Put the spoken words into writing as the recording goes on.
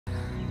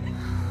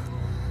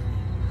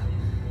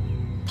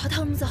淘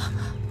淘，我们走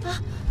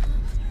啊！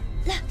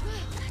来，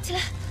起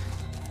来，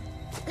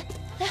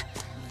来，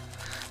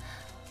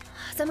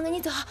咱们赶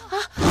紧走啊！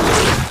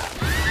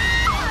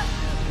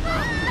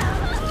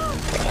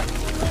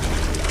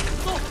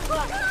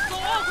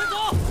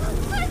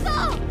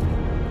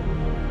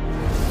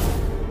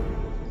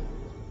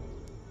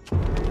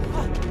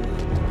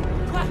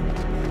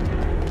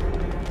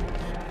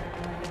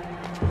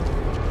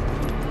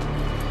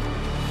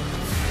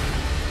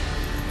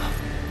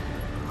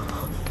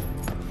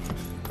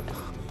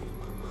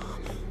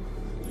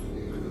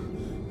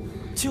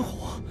 金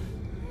虎，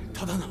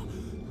淘淘呢？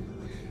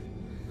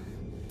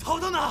淘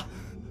淘呢？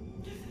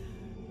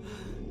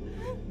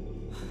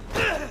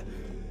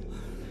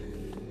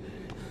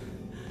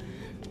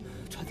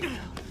船怎么样？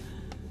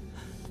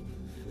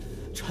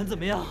船怎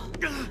么样？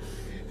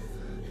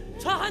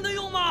船还能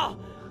用吗？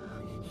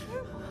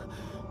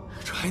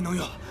船还能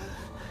用，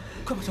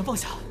快把船放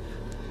下。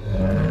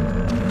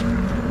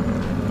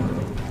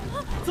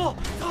走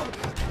走。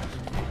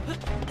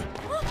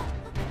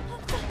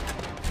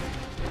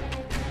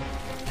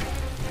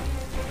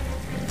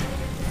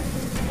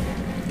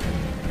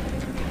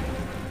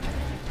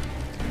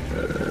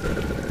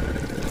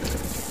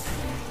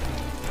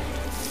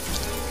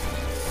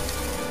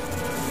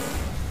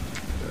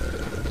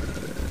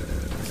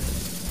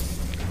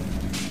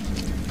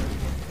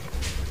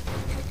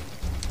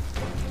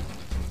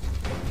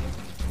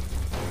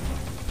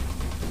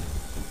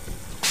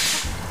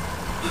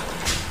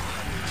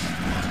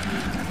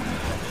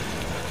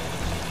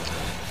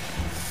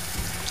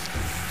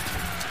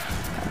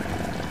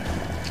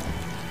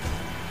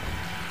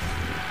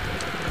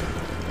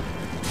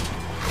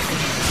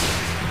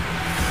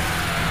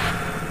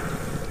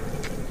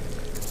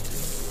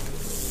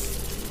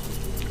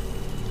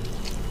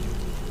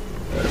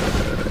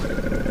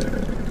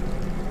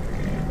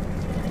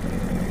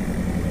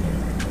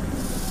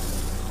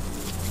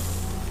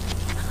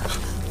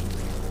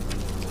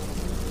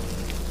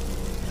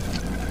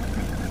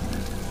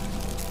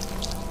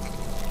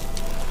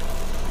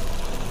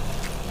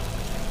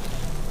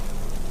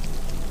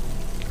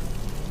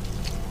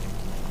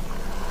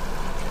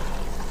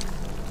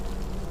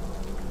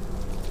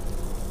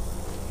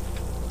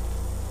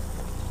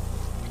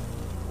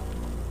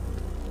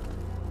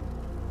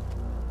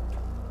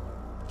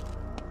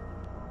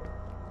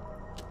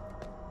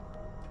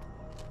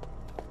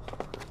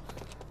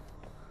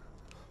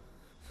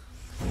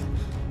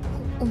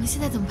 我们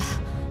现在怎么办？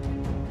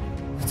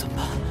怎么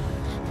办？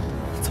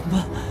怎么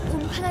办？我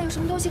们看看有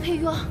什么东西可以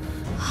用。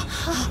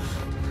好。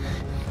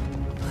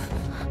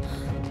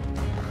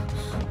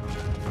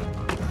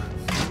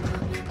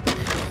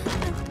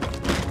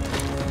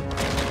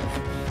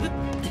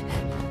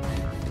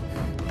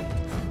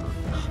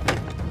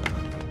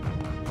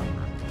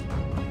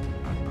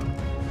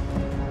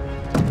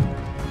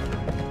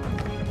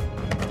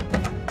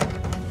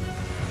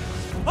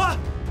哎，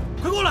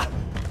快过来，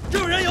这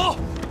有人有！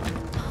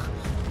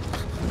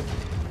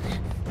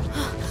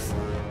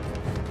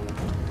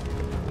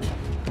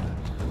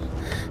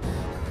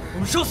 我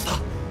们烧死他！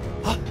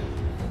啊！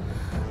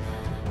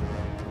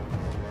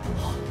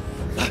好，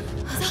来，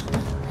走。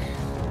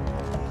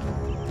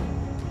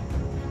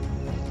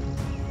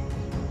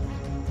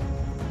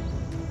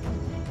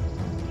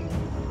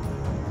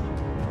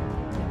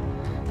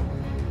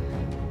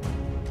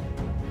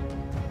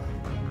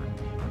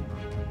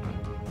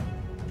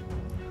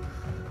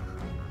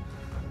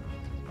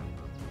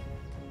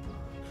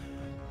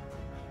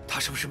他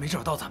是不是没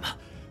找到咱们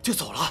就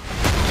走了？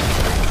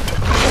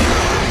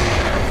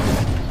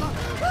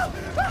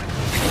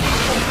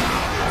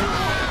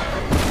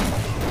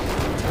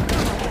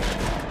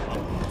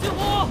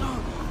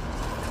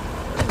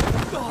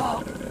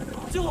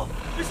 金虎，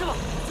没事吧？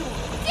金虎，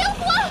金虎，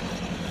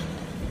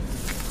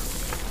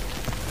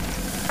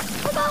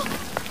快跑！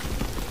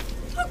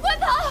快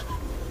跑！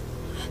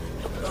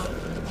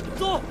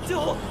走，金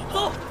虎，走！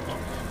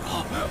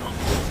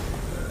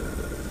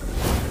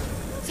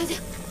小姐，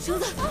绳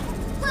子，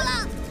快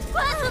了，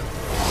快！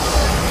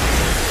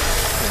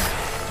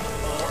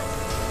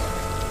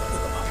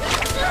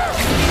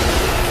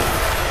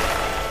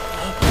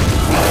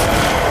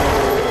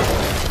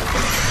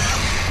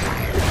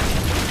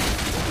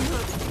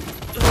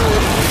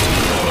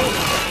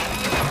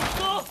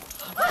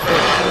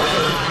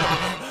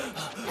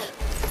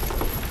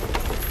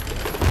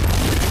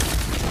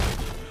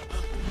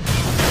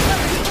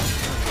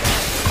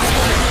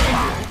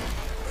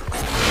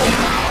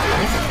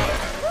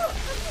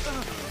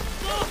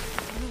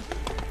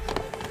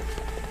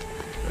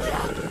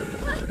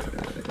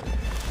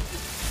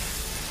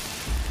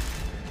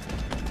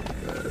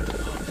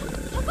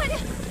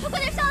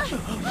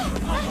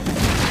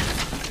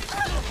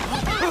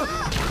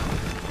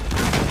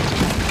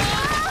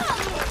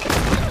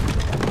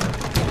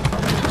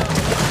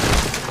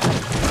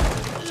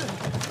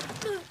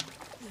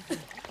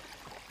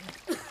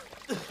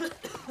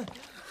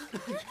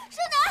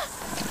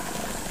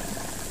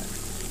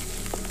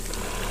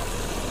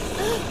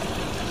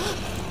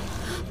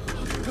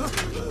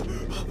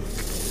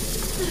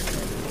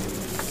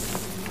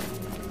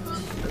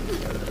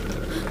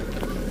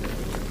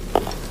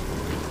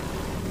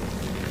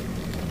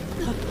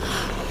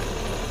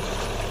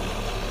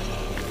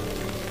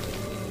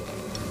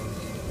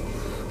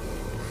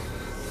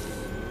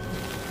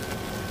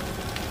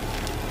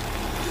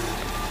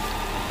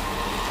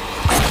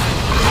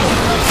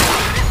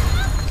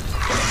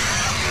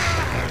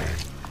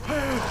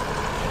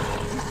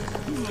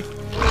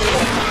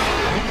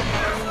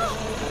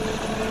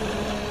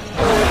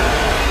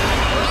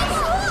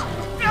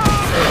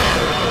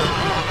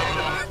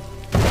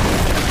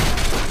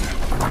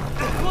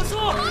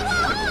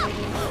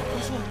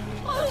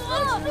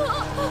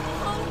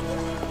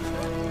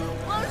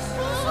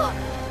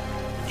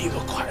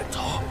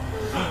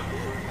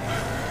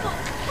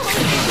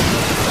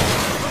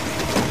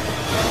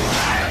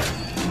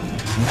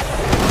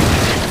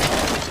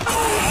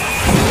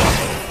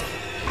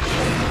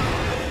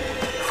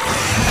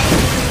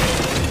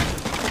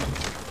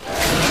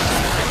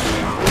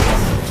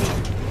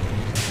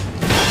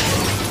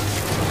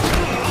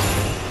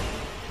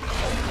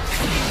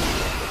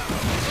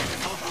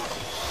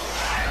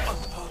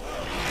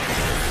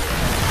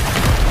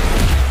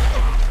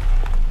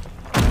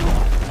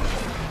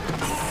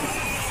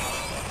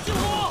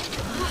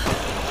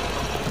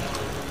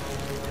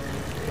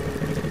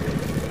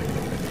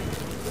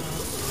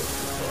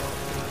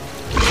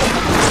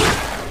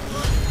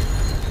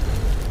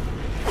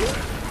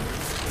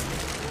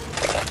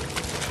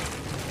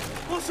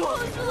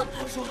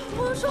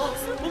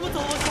我们走，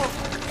我走。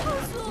告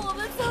诉我们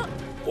走。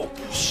我不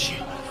信，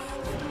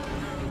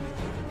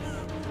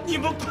你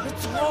们快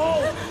走！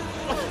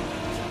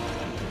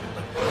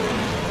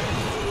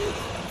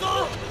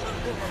走。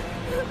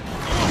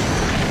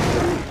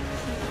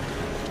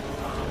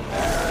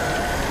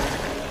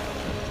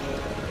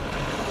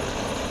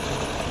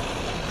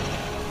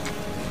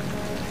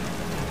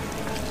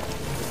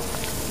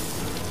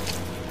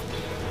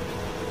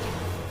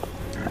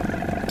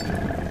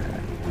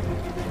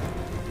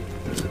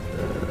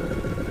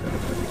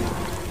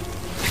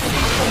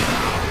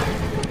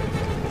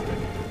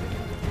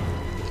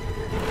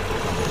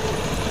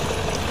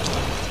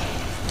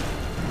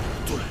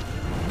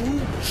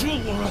住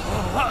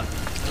了！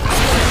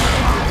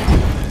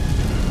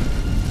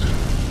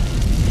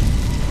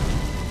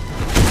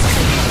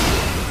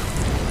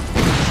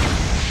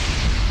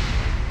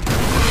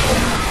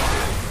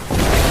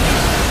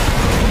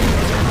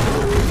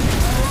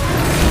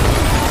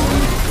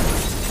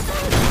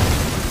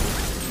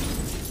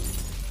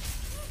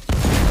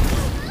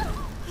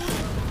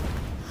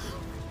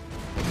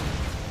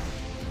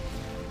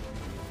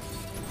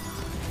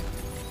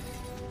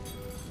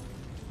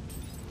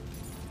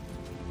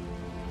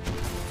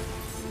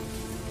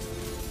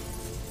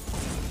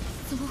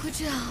怎么会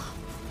这样？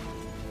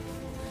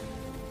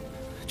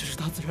这是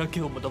大自然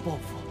给我们的报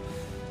复。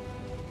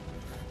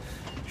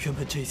原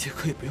本这一切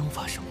可以不用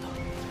发生的，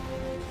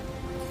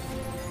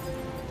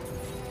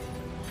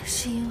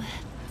是因为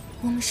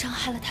我们伤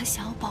害了他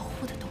想要保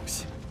护的东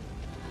西。